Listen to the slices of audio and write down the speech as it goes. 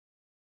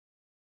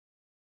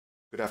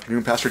Good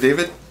afternoon, Pastor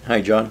David.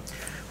 Hi, John.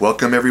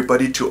 Welcome,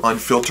 everybody, to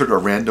Unfiltered, a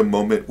random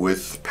moment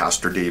with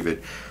Pastor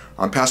David.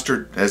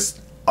 Pastor, as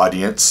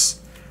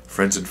audience,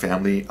 friends and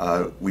family,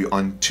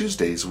 on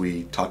Tuesdays,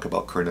 we talk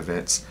about current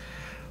events.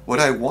 What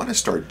I want to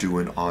start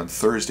doing on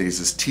Thursdays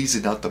is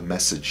teasing out the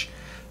message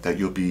that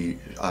you'll be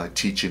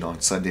teaching on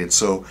Sunday. And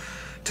so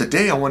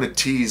today I want to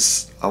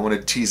tease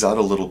out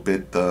a little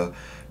bit the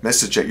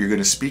message that you're going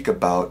to speak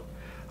about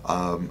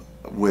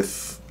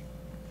with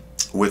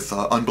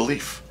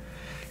unbelief.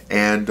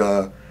 And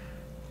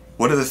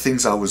one of the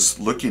things I was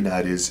looking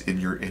at is in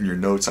your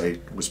notes, I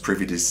was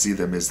privy to see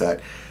them, is that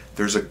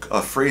there's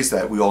a phrase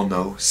that we all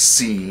know: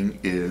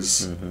 seeing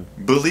is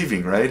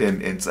believing, right?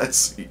 And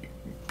that's,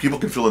 people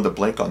can fill in the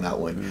blank on that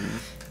one.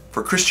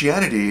 For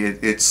Christianity,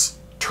 it's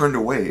turned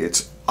away.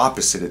 It's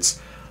opposite.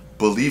 It's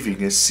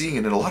believing is seeing.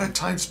 And a lot of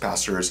times,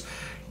 pastors,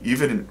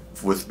 even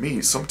with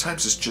me,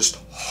 sometimes it's just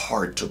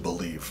hard to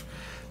believe.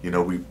 You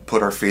know, we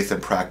put our faith in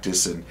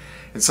practice, and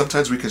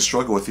sometimes we can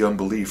struggle with the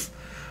unbelief.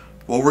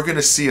 Well, we're going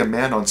to see a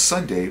man on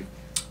Sunday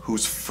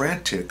who's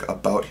frantic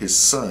about his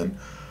son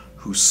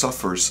who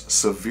suffers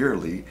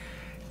severely,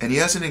 and he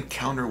has an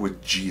encounter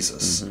with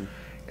Jesus.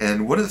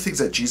 And one of the things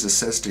that Jesus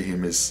says to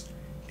him is,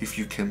 if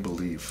you can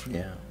believe.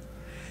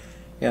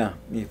 Yeah,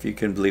 if you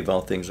can believe,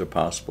 all things are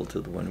possible to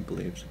the one who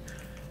believes.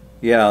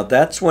 Yeah,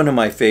 that's one of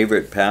my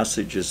favorite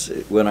passages.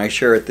 When I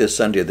share it this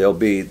Sunday,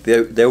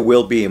 there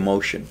will be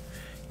emotion.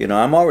 You know,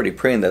 I'm already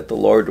praying that the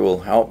Lord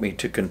will help me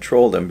to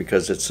control them,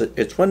 because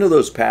it's one of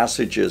those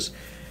passages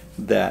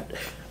that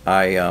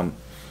I've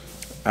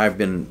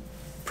been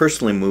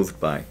personally moved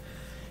by.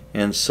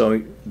 And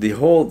so the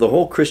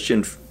whole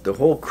Christian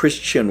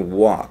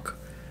walk,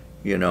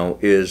 you know,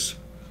 is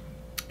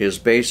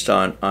based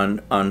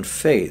on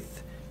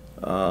faith.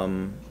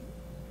 The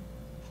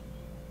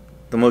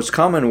most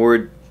common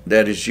word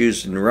that is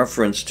used in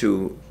reference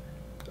to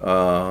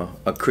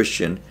a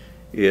Christian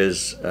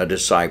is a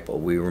disciple.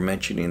 We were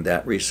mentioning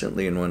that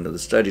recently in one of the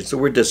studies. The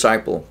word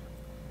disciple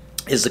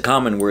is the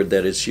common word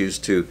that is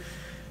used to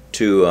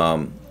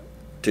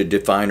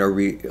define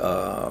or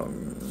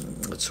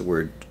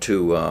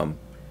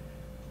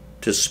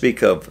to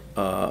speak of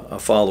a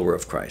follower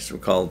of Christ. We're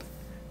called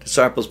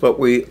disciples, but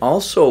we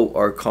also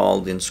are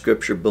called in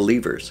Scripture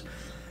believers.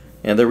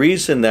 And the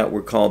reason that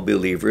we're called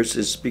believers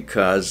is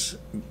because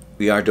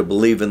we are to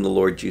believe in the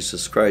Lord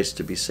Jesus Christ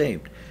to be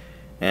saved.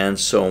 And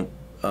so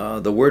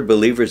the word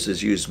believers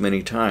is used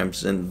many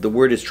times, and the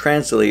word is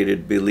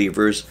translated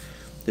believers.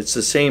 It's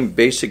the same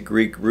basic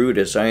Greek root,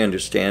 as I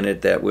understand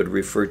it, that would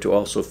refer to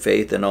also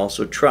faith and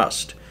also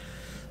trust.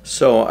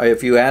 So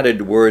if you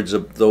added words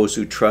of those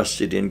who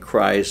trusted in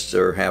Christ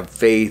or have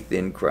faith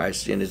in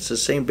Christ, and it's the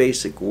same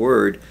basic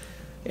word,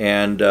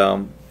 and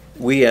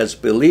we as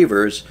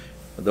believers,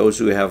 those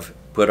who have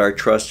put our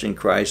trust in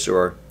Christ or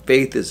our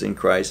faith is in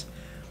Christ,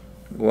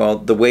 well,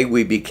 the way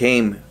we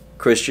became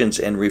Christians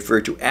and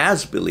referred to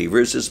as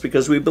believers is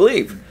because we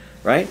believe,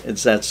 right?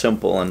 It's that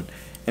simple. And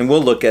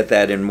we'll look at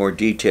that in more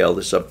detail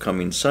this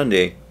upcoming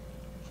Sunday,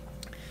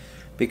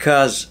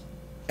 because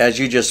as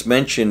you just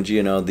mentioned,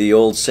 you know, the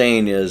old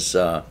saying is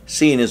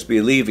seeing is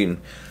believing.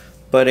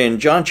 But in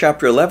John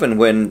chapter 11,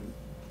 when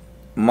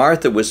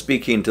Martha was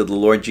speaking to the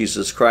Lord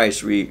Jesus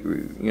Christ,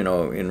 you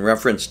know, in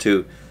reference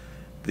to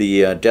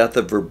the death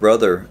of her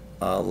brother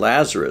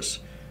Lazarus,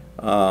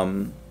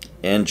 and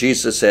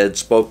Jesus had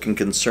spoken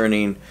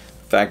concerning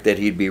the fact that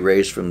he'd be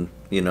raised from,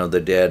 you know,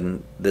 the dead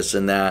and this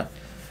and that.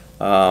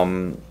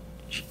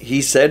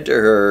 He said to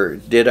her,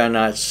 "Did I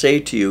not say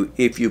to you,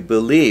 if you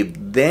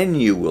believe, then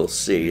you will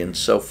see?" And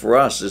so for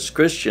us as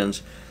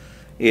Christians,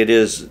 it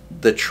is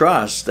the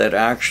trust that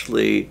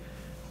actually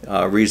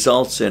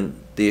results in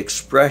the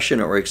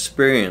expression or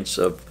experience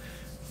of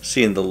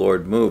seeing the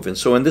Lord move. And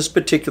so in this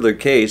particular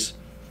case,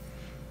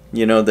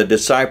 you know, the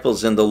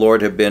disciples and the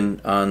Lord have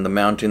been on the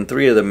mountain.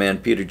 Three of the men,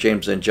 Peter,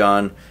 James, and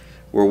John,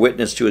 were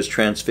witness to his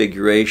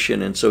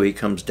transfiguration. And so he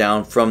comes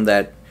down from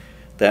that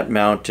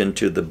mountain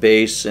to the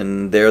base,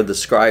 and there the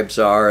scribes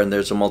are, and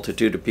there's a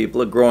multitude of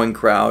people, a growing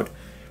crowd,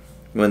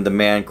 when the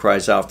man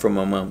cries out from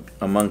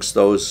amongst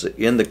those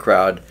in the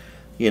crowd,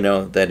 you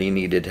know, that he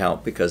needed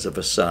help because of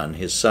his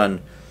son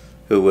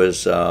who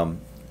was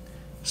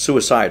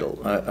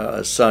suicidal,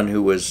 a son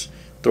who was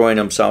throwing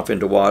himself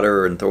into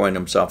water and throwing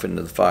himself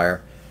into the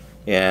fire.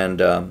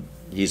 And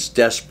he's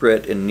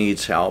desperate and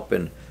needs help.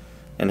 And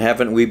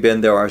haven't we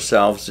been there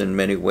ourselves in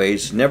many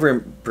ways?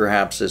 Never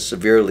perhaps as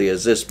severely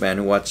as this man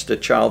who watched a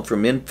child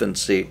from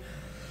infancy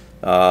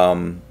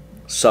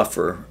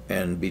suffer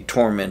and be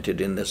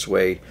tormented in this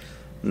way.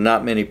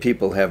 Not many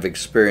people have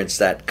experienced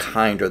that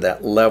kind or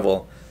that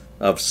level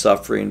of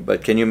suffering.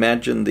 But can you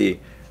imagine the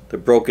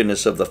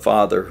brokenness of the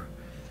father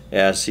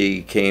as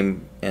he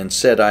came and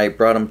said, I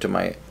brought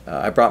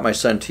my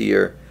son to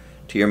your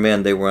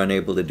men. They were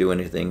unable to do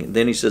anything. And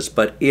then he says,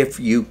 but if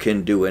you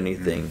can do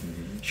anything,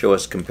 show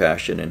us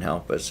compassion and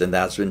help us. And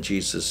that's when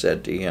Jesus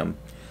said to him,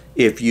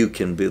 if you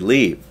can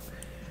believe.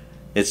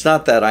 It's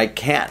not that I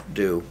can't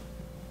do,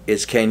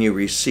 it's can you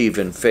receive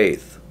in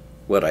faith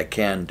what I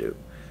can do.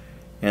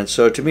 And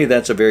so to me,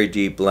 that's a very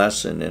deep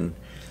lesson. And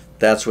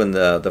that's when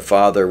the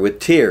father, with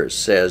tears,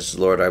 says,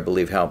 Lord, I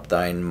believe, help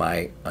thine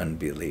my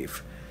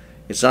unbelief.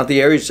 It's not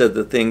the areas of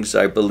the things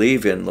I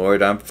believe in,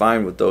 Lord. I'm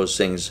fine with those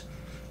things.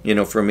 You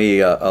know, for me,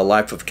 a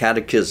life of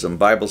catechism,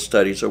 Bible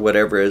studies, or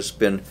whatever has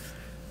been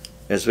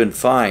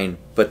fine.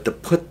 But to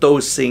put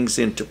those things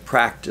into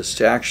practice,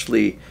 to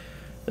actually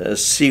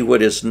see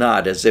what is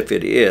not as if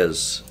it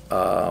is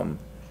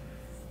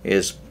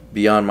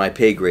beyond my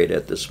pay grade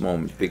at this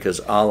moment, because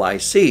all I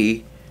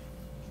see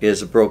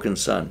is a broken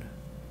son.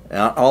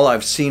 All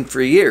I've seen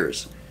for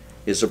years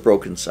is a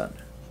broken son,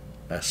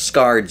 a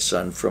scarred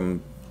son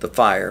from the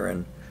fire,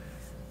 and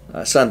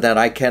a son that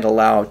I can't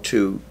allow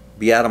to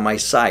be out of my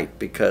sight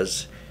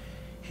because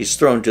he's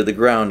thrown to the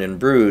ground and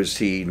bruised.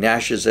 He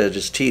gnashes at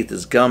his teeth,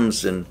 his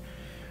gums and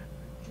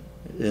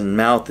his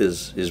mouth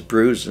is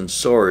bruised and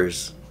sore.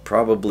 He's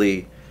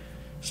probably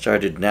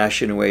started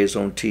gnashing away his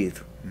own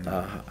teeth.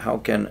 How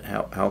can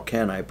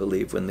I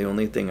believe when the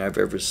only thing I've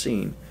ever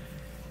seen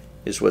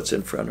is what's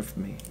in front of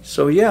me?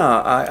 So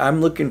yeah, I'm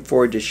looking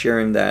forward to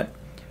sharing that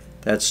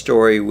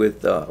story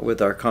with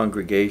our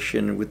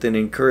congregation, with an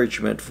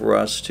encouragement for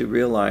us to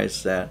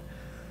realize that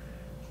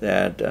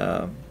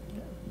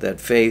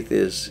faith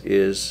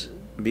is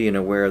being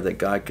aware that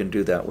God can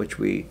do that which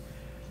we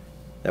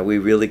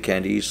really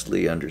can't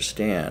easily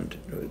understand.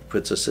 It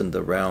puts us in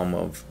the realm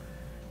of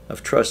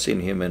trusting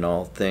Him in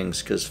all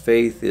things, because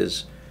faith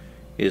is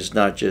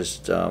not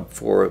just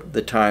for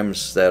the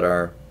times that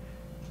are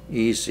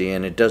easy,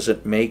 and it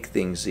doesn't make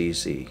things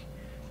easy.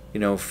 You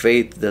know,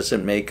 faith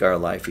doesn't make our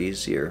life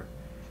easier.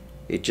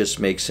 It just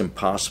makes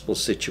impossible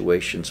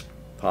situations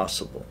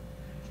possible.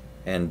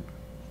 And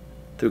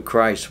through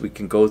Christ, we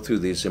can go through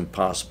these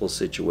impossible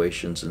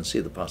situations and see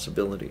the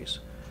possibilities,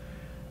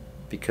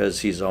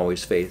 because He's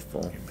always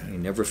faithful. Amen. He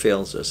never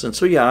fails us. And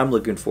so, yeah, I'm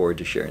looking forward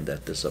to sharing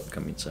that this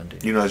upcoming Sunday.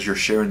 You know, as you're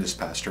sharing this,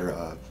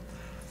 Pastor,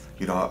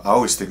 you know, I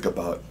always think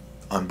about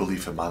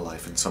unbelief in my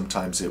life, and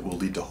sometimes it will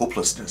lead to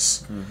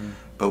hopelessness. Mm-hmm.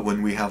 But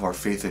when we have our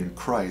faith in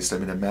Christ, I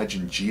mean,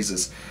 imagine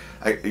Jesus.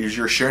 As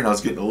you're sharing, I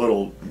was getting a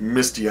little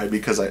misty-eyed,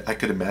 because I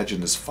could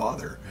imagine His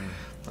Father,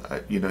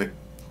 you know,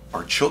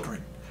 our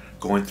children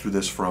going through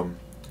this for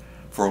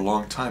a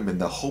long time,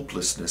 and the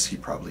hopelessness He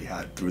probably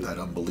had through that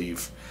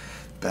unbelief,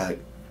 that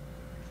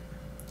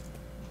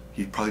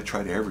He probably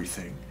tried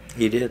everything.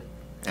 He did.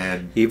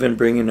 And even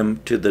bringing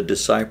them to the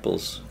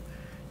disciples.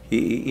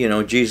 You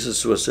know,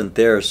 Jesus wasn't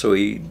there, so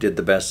He did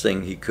the best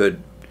thing He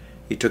could.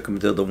 He took them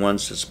to the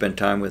ones that spent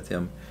time with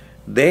Him.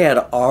 They had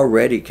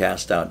already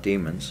cast out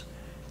demons.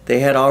 They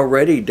had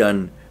already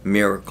done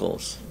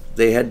miracles.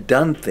 They had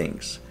done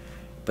things,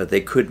 but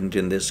they couldn't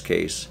in this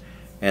case.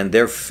 And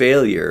their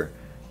failure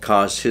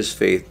caused His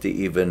faith to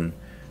even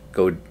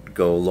go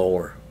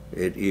lower.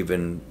 It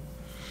even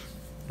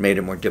made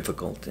it more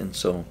difficult. And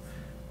so,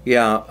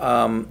 yeah,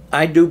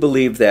 I do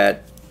believe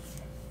that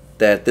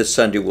this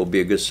Sunday will be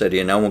a good study,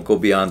 and I won't go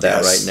beyond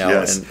that right now.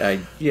 Yes.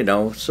 And you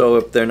know, so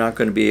if they're not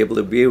going to be able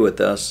to be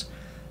with us,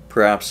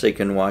 perhaps they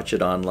can watch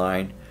it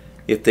online.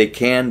 If they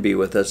can be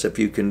with us, if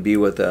you can be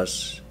with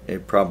us,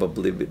 it'd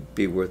probably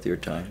be worth your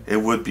time.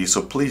 It would be.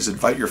 So please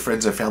invite your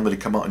friends and family to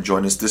come out and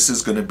join us. This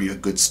is going to be a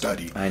good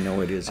study. I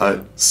know it is.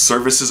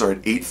 Services are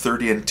at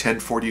 8:30 and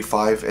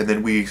 10:45, and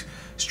then we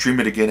stream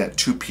it again at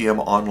 2 p.m.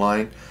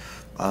 online.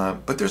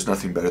 But there's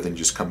nothing better than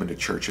just coming to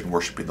church and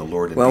worshiping the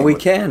Lord.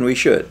 And we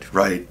should.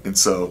 Right. And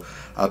so,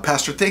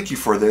 Pastor, thank you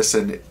for this.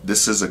 And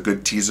this is a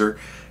good teaser.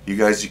 You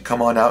guys, you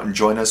come on out and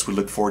join us. We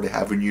look forward to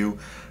having you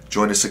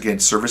join us again.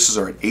 Services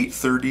are at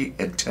 8:30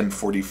 and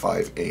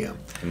 10:45 a.m.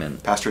 Amen.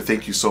 Pastor,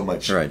 thank you so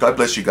much. Right. God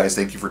bless you guys.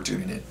 Thank you for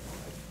tuning in.